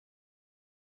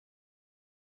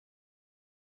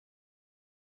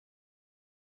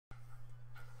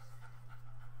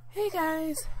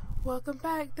guys, welcome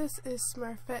back. This is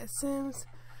SmurfetteSims.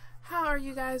 How are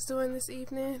you guys doing this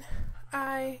evening?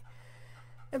 I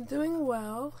am doing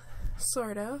well,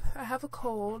 sort of. I have a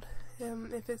cold.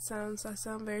 If I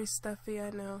sound very stuffy,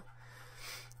 I know.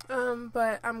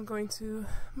 But I'm going to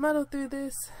muddle through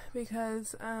this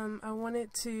because I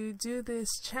wanted to do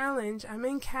this challenge. I'm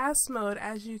in cast mode,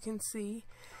 as you can see,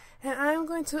 and I'm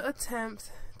going to attempt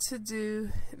to do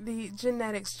the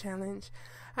genetics challenge.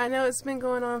 I know it's been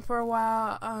going on for a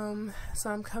while, so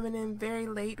I'm coming in very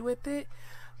late with it,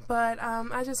 but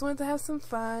I just wanted to have some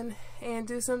fun and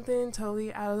do something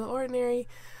totally out of the ordinary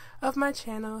of my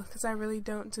channel, because I really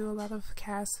don't do a lot of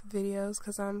cast videos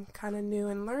because I'm kind of new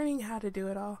and learning how to do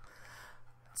it all.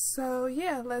 So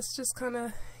yeah, let's just kind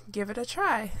of give it a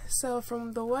try. So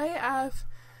from the way I've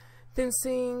been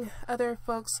seeing other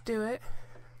folks do it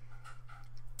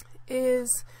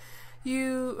is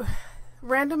you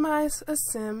randomize a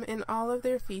sim in all of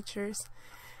their features,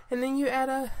 and then you add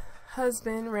a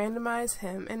husband, randomize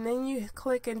him, and then you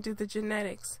click and do the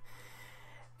genetics,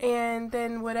 and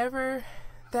then whatever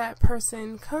that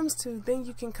person comes to, then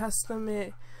you can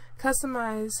customize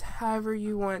however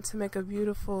you want to make a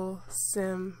beautiful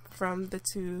sim from the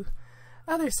two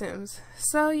other sims.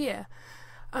 So yeah,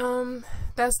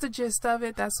 that's the gist of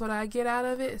it. That's what I get out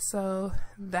of it, so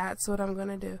that's what I'm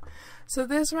gonna do. So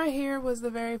this right here was the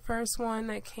very first one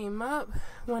that came up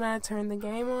when I turned the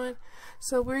game on,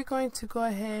 so we're going to go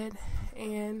ahead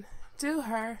and do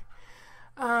her.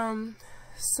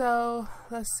 So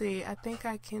let's see, I think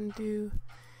I can do,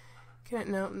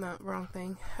 no, wrong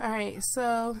thing. Alright,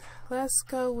 so let's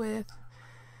go with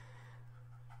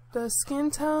the skin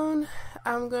tone.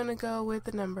 I'm gonna go with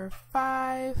the number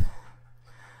 5.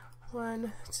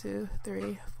 1, 2,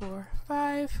 3, 4,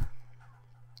 5.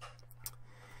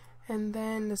 And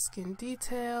then the skin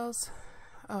details.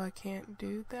 Oh, I can't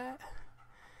do that.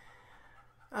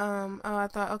 Oh, I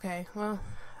thought, okay, well,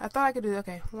 I thought I could do,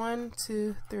 okay, 1,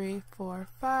 2, 3, 4,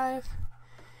 5.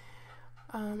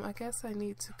 I guess I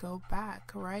need to go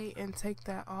back, right, and take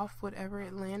that off, whatever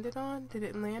it landed on. Did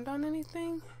it land on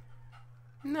anything?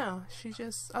 No, she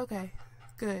just, okay,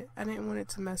 good. I didn't want it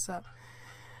to mess up.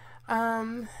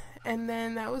 And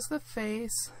then that was the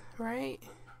face, right?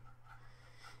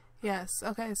 Yes,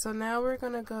 okay, so now we're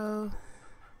gonna go,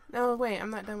 no, wait,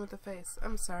 I'm not done with the face.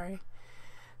 I'm sorry.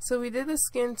 So we did the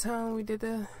skin tone, we did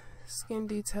the skin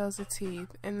details, the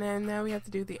teeth, and then now we have to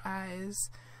do the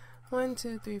eyes. 1,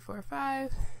 2, 3, 4,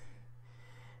 5.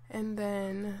 And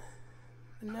then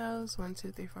the nose, 1,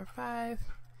 2, 3, 4, 5.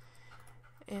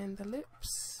 And the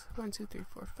lips, 1, 2, 3,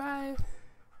 4, 5.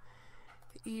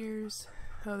 The ears,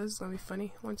 oh, this is gonna be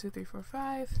funny. 1, 2, 3, 4,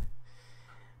 5.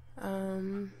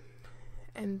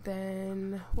 And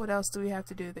then what else do we have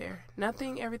to do there?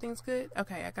 Nothing? Everything's good?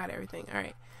 Okay, I got everything.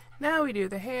 Alright. Now we do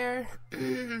the hair.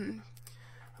 1,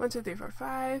 2, 3, 4,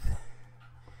 5.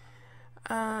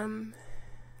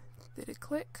 Did it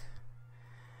click?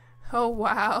 Oh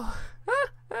wow.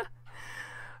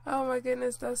 Oh my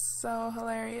goodness, that's so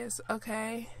hilarious.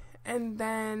 Okay. And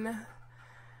then,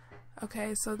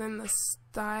 okay, so then the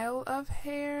style of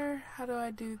hair, how do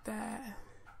I do that?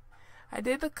 I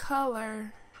did the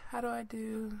color. How do I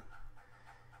do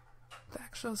the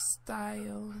actual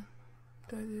style?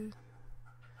 I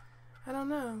don't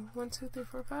know. 1, 2, 3,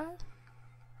 4, 5.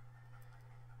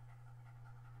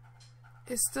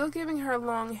 It's still giving her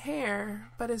long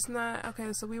hair, but it's not.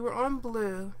 Okay, so we were on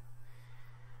blue.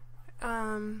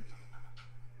 I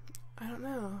don't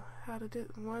know how to do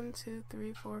 1, 2,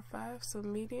 3, 4, 5. So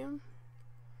medium.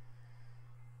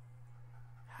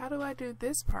 How do I do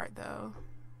this part though?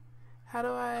 How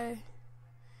do I?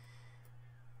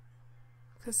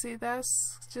 Cause see,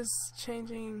 that's just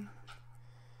changing.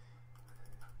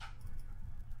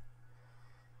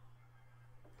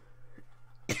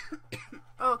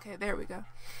 Okay, there we go.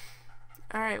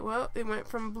 Alright, well, it went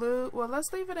from blue. Well,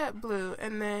 let's leave it at blue,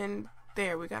 and then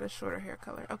there, we got a shorter hair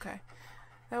color. Okay,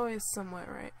 that way it's somewhat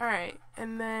right. Alright,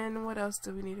 and then what else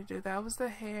do we need to do? That was the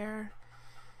hair.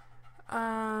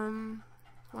 1,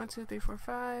 2, 3, 4,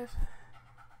 5.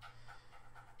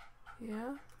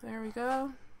 Yeah, there we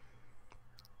go.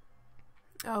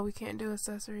 Oh, we can't do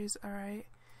accessories. Alright.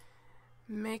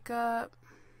 Makeup.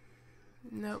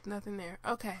 Nope, nothing there.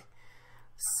 Okay.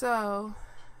 So,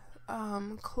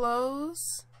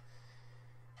 clothes.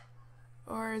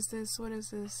 Or is this, what is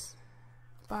this?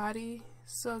 Body.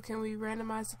 So, can we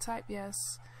randomize the type?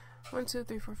 Yes. 1, 2,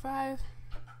 3, 4, 5.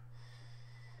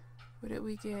 What did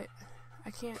we get?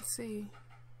 I can't see.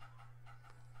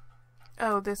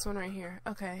 Oh, this one right here.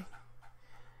 Okay.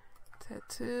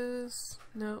 Tattoos.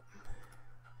 Nope.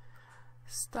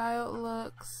 Style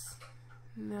looks.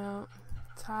 No.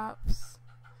 Tops.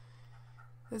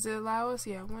 Does it allow us?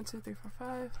 Yeah, 1, 2, 3, 4,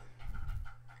 5.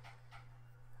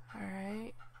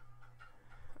 Alright.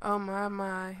 Oh my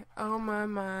my. Oh my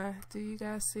my. Do you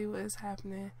guys see what is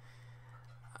happening?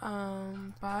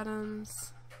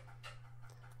 Bottoms.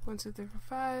 1, 2, 3, 4,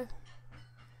 5.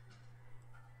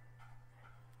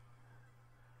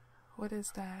 What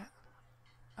is that?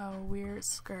 Oh, weird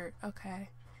skirt. Okay.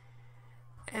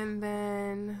 And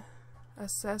then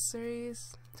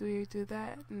accessories. Do we do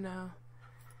that? No.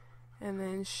 And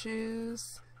then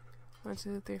shoes. 1,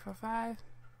 2, 3, 4, 5.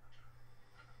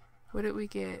 What did we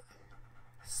get?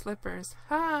 Slippers.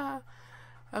 Ha!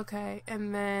 Okay.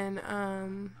 And then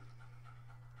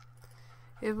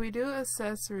if we do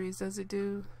accessories, does it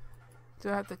do I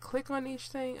have to click on each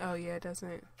thing? Oh yeah, it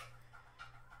doesn't.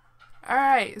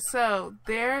 Alright, so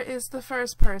there is the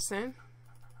first person.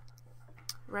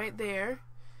 Right there.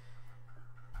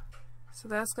 So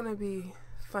that's gonna be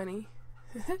funny.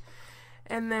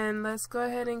 And then let's go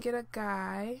ahead and get a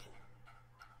guy.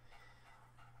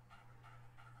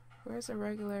 Where's a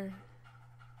regular?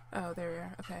 Oh, there we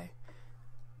are. Okay.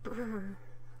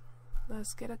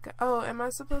 Let's get a guy. Oh, am I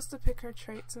supposed to pick her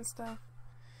traits and stuff?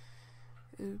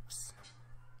 Oops.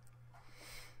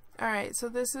 Alright, so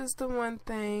this is the one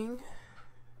thing.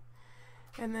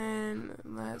 And then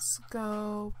let's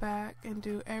go back and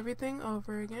do everything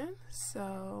over again.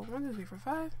 So 1, 2, 3, 4,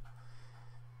 5.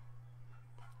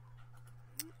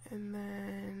 And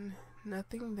then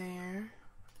nothing there.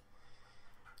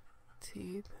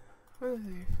 Teeth. 1, 2,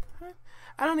 3, 5.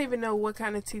 I don't even know what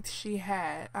kind of teeth she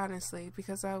had, honestly,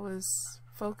 because I was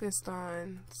focused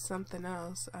on something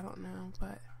else. I don't know,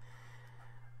 but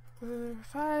 1, 2, 3, 4,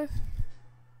 5.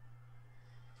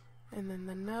 And then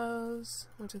the nose,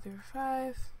 1, 2, 3, 4,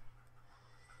 5.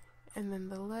 And then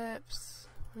the lips,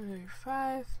 1, 2, 3, 4,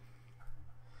 5.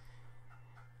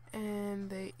 And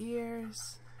the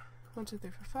ears, 1, 2, 3,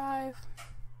 4, 5.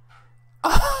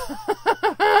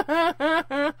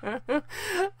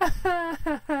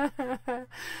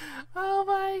 Oh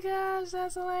my gosh,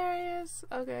 that's hilarious.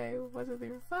 Okay, 1, 2, 3,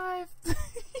 4, 5.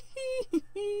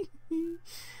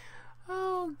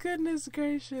 Oh goodness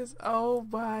gracious. Oh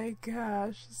my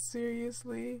gosh,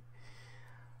 seriously.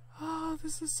 Oh,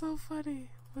 this is so funny.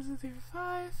 1, 2, 3,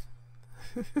 4,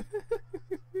 5.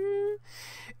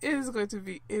 It is going to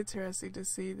be interesting to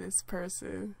see this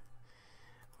person.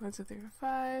 1, 2, 3, 4,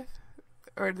 5.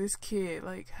 Or this kid,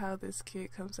 like how this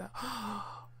kid comes out.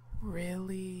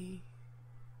 Really?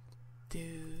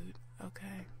 Dude.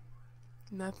 Okay.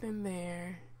 Nothing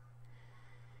there.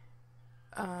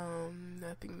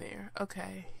 Nothing there.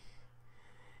 Okay.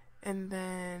 And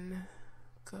then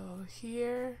go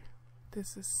here.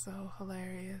 This is so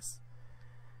hilarious.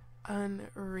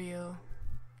 Unreal.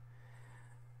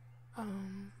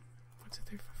 1, 2,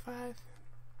 3, 4, 5.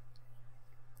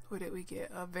 What did we get?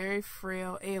 A very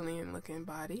frail alien looking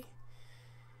body.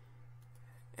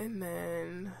 And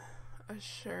then a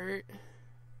shirt.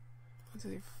 1, 2,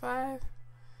 3, 4, 5.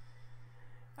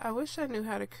 I wish I knew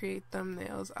how to create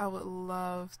thumbnails. I would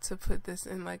love to put this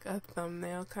in like a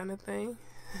thumbnail kind of thing.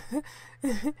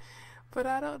 But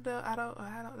I don't know. I don't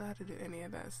know how to do any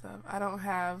of that stuff. I don't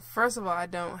have, first of all, I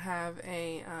don't have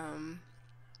a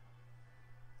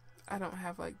I don't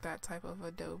have like that type of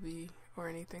Adobe or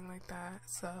anything like that.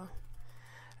 So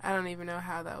I don't even know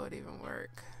how that would even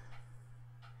work.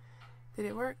 Did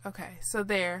it work? Okay. So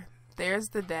there's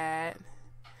the dad.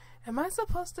 Am I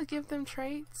supposed to give them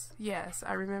traits? Yes,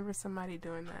 I remember somebody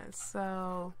doing that.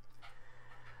 So,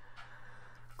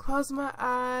 close my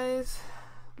eyes.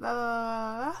 La, la,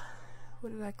 la, la.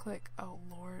 What did I click? Oh,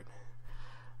 Lord.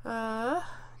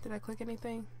 Did I click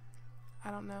anything?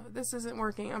 I don't know. This isn't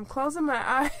working. I'm closing my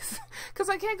eyes because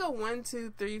I can't go 1,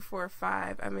 2, 3, 4,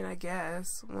 5. I mean, I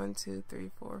guess 1, 2, 3,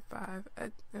 4, 5.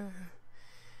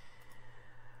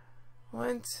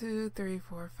 1, 2, 3,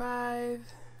 4,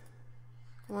 5.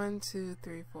 1, 2,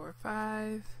 3, 4,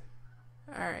 5.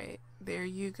 Alright, there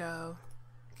you go.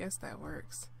 I guess that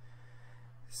works.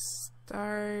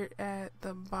 Start at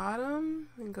the bottom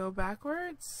and go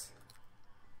backwards.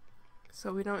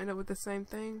 So we don't end up with the same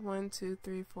thing. 1, 2,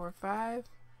 3, 4, 5.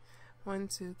 1,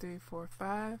 2, 3, 4,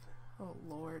 5. Oh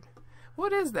Lord.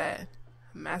 What is that?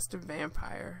 Master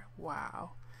Vampire.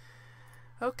 Wow.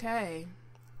 Okay.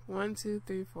 1, 2,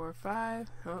 3, 4, 5.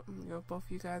 Oh, you know, both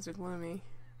of you guys are gloomy.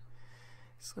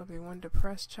 It's gonna be one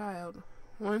depressed child.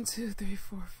 1, 2, 3,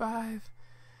 4, 5.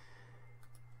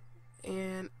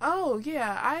 And oh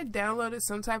yeah, I downloaded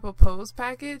some type of pose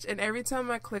package, and every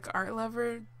time I click art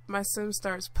lever, my sim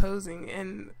starts posing,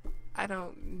 and I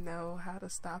don't know how to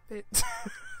stop it.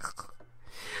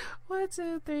 1,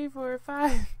 2, 3, 4,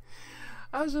 5.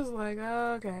 I was just like,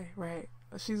 oh, okay, right.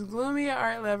 She's gloomy at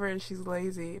art lover and she's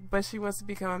lazy, but she wants to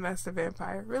become a master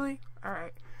vampire. Really?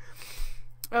 Alright.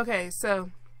 Okay,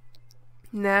 so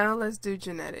now let's do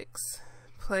genetics.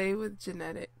 Play with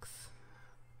genetics.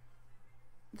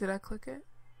 Did I click it?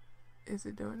 Is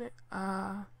it doing it?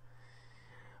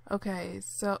 Okay,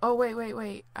 so, oh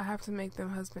wait. I have to make them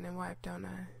husband and wife, don't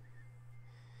I?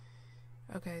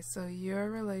 Okay, so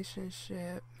your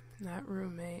relationship, not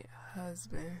roommate,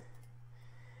 husband.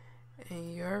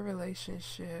 And your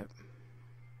relationship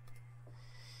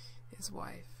is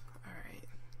wife. Alright.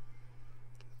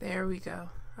 There we go.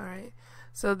 Alright.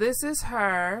 So this is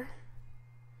her.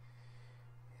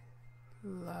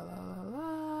 La la la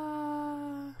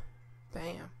la.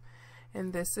 Bam.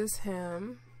 And this is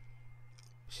him.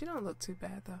 She don't look too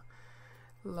bad though.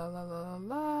 La la la la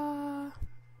la.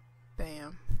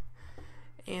 Bam.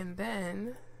 And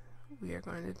then we are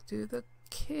going to do the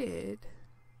kid.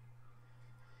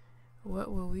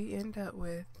 What will we end up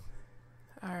with?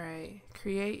 Alright,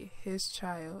 create his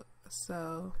child.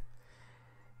 So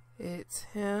it's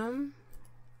him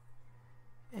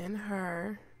and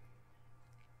her.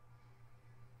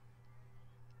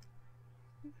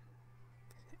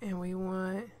 And we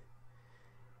want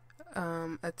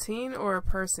a teen or a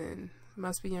person.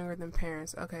 Must be younger than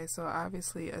parents. Okay, so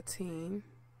obviously a teen.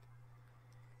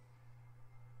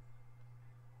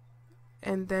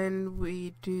 And then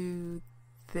we do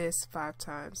this 5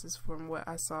 times. Is from what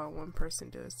I saw one person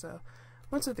do it. So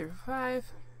 1, 2, 3, 4,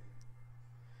 5.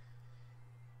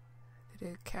 Did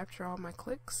it capture all my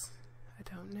clicks? I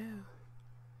don't know.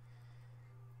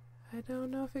 I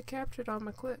don't know if it captured all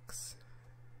my clicks.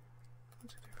 1,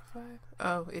 2, 3, 4, 5.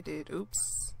 Oh, it did.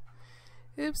 Oops.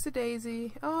 Oops a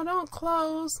daisy. Oh, don't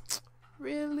close.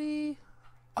 Really?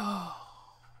 Oh.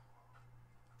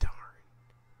 Darn.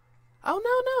 Oh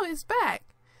no, it's back.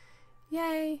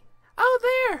 Yay. Oh,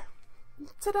 there!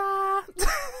 Ta-da!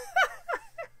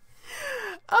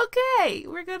 Okay,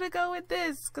 we're gonna go with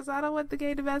this because I don't want the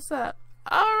game to mess up.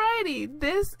 Alrighty,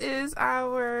 this is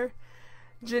our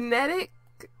genetic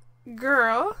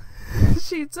girl.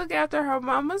 She took after her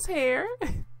mama's hair.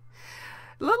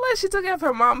 Look like she took after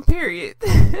her mom, period.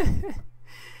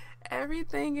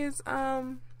 Everything is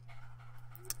the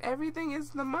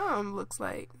mom, looks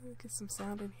like. Let me get some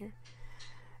sound in here.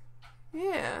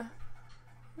 Yeah.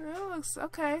 That looks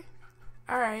okay.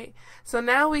 Alright. So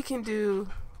now we can do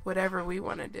whatever we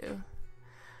want to do.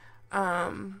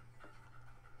 From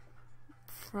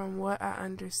what I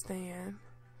understand.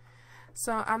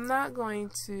 So I'm not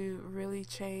going to really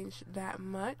change that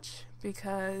much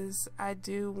because I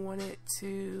do want it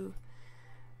to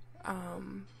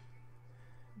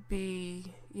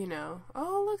be, you know,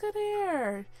 oh, look at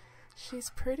her. She's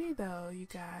pretty though, you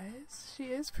guys. She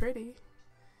is pretty.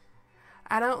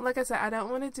 Like I said, I don't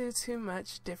want to do too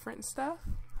much different stuff.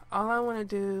 All I want to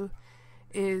do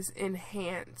is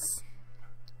enhance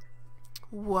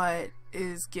what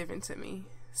is given to me.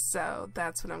 So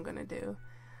that's what I'm going to do.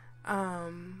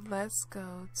 Let's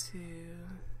go to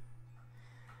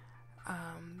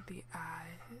the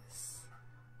eyes.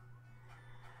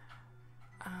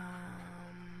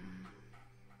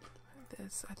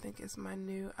 This, I think, is my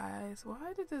new eyes.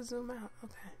 Why did it zoom out?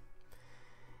 Okay.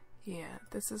 Yeah,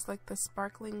 this is like the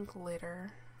sparkling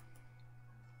glitter.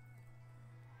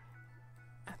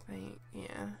 I think,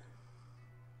 yeah.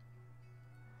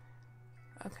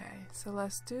 Okay, so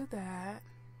let's do that.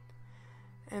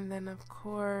 And then of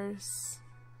course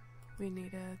we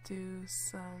need to do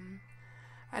some,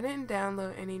 I didn't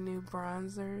download any new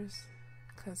bronzers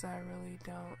because I really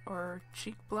don't, or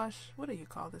cheek blush, what do you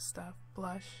call this stuff?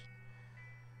 Blush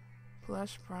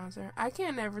bronzer. I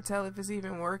can't never tell if it's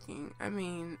even working. I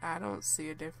mean, I don't see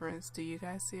a difference. Do you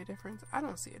guys see a difference? I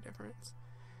don't see a difference.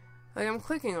 Like, I'm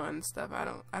clicking on stuff. I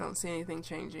don't see anything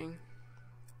changing.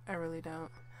 I really don't.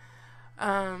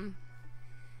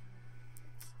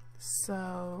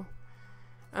 So,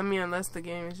 I mean, unless the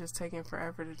game is just taking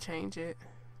forever to change it.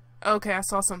 Okay, I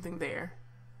saw something there.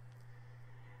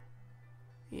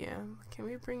 Yeah, can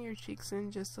we bring your cheeks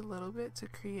in just a little bit to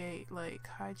create like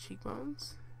high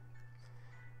cheekbones?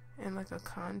 And like a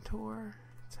contour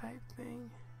type thing.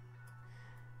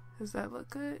 Does that look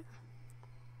good?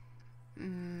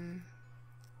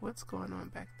 What's going on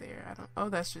back there? I don't, oh,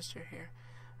 that's just your hair.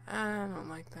 I don't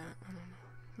like that. I don't know.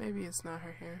 Maybe it's not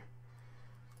her hair.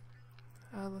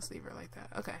 Let's leave her like that.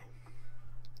 Okay.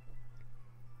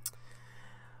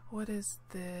 What is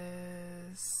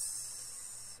this?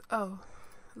 Oh,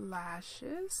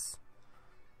 lashes.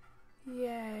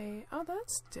 Yay. Oh,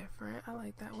 that's different. I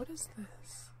like that. What is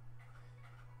this?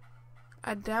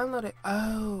 I downloaded.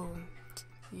 Oh,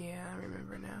 yeah, I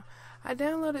remember now. I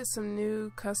downloaded some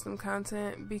new custom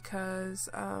content because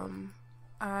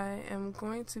I am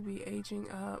going to be aging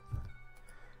up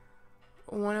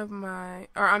one of my,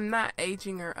 or I'm not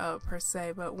aging her up per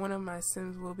se, but one of my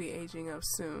Sims will be aging up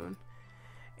soon.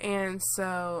 And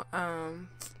so,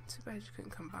 too bad you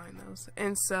couldn't combine those.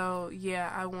 And so,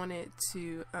 yeah, I wanted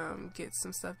to get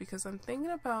some stuff because I'm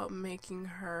thinking about making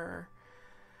her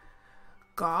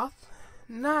goth.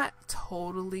 Not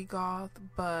totally goth,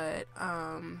 but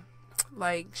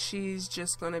like she's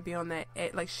just gonna be on that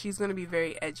like she's gonna be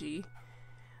very edgy.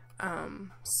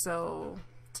 So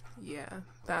yeah,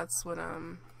 that's what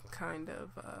I'm kind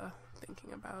of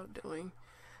thinking about doing.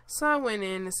 So I went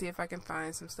in to see if I can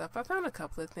find some stuff. I found a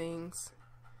couple of things,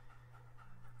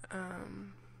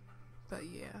 but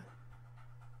yeah.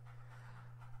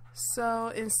 So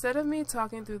instead of me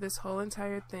talking through this whole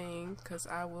entire thing, because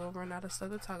I will run out of stuff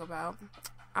to talk about,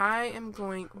 I am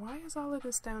going, why is all of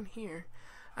this down here?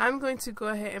 I'm going to go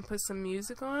ahead and put some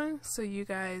music on so you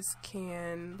guys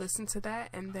can listen to that,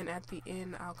 and then at the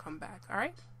end I'll come back,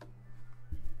 alright?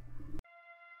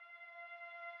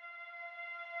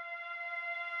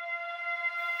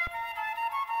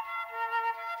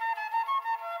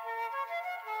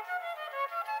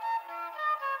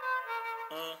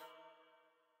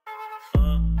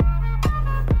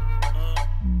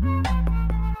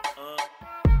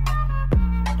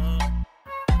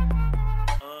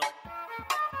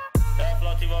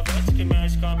 Que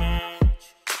mexe com a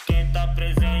mente. Quem tá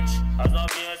presente, as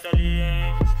novinhas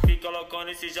salientes. Fica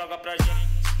loucona e se joga pra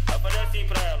gente. Eu falei assim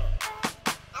pra ela.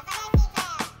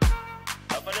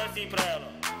 Eu falei assim pra ela.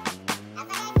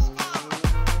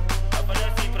 Eu falei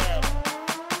assim pra ela.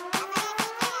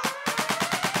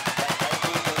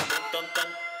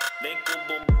 Vem com o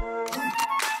bumbum.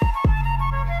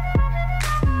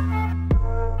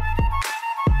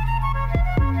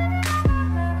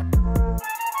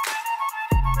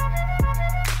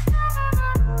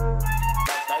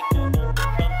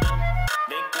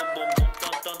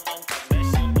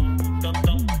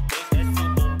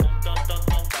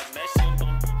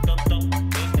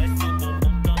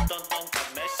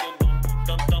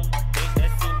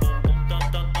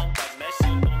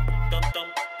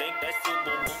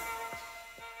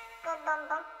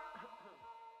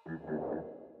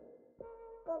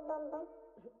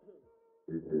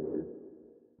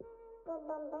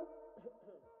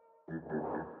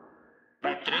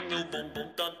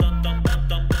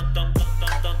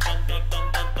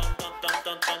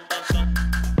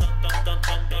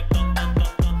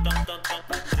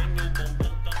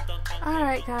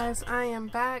 Alright guys, I am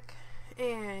back,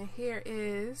 and here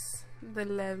is the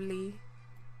lovely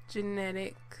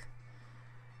genetic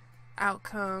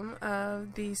outcome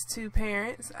of these two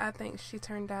parents. I think she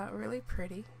turned out really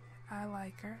pretty. I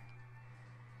like her.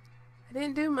 I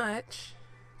didn't do much,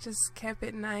 just kept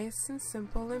it nice and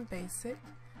simple and basic.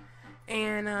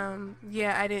 And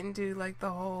yeah, I didn't do like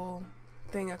the whole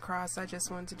thing across. I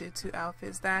just wanted to do two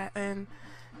outfits, that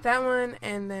one,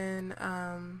 and then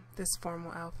this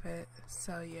formal outfit.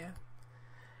 So yeah,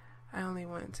 I only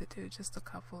wanted to do just a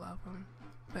couple of them.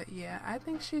 But yeah, I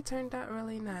think she turned out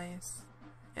really nice.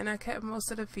 And I kept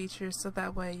most of the features so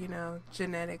that way, you know,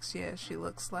 genetics, yeah, she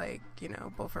looks like, you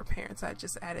know, both her parents. I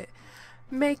just added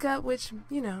makeup, which,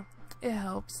 you know, it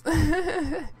helps.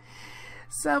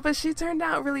 So, but she turned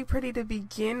out really pretty to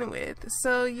begin with.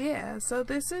 So yeah, so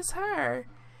this is her.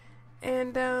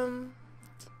 And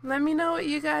let me know what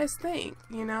you guys think.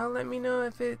 You know, let me know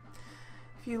if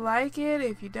you like it,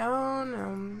 if you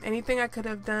don't, anything I could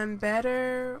have done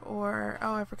better, or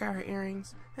oh, I forgot her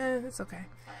earrings. It's okay.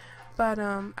 But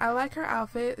I like her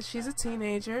outfit. She's a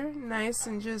teenager, nice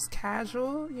and just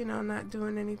casual, you know, not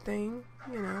doing anything,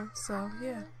 you know. So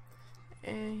yeah.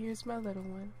 And here's my little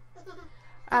one.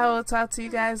 I will talk to you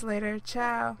guys later.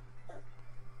 Ciao.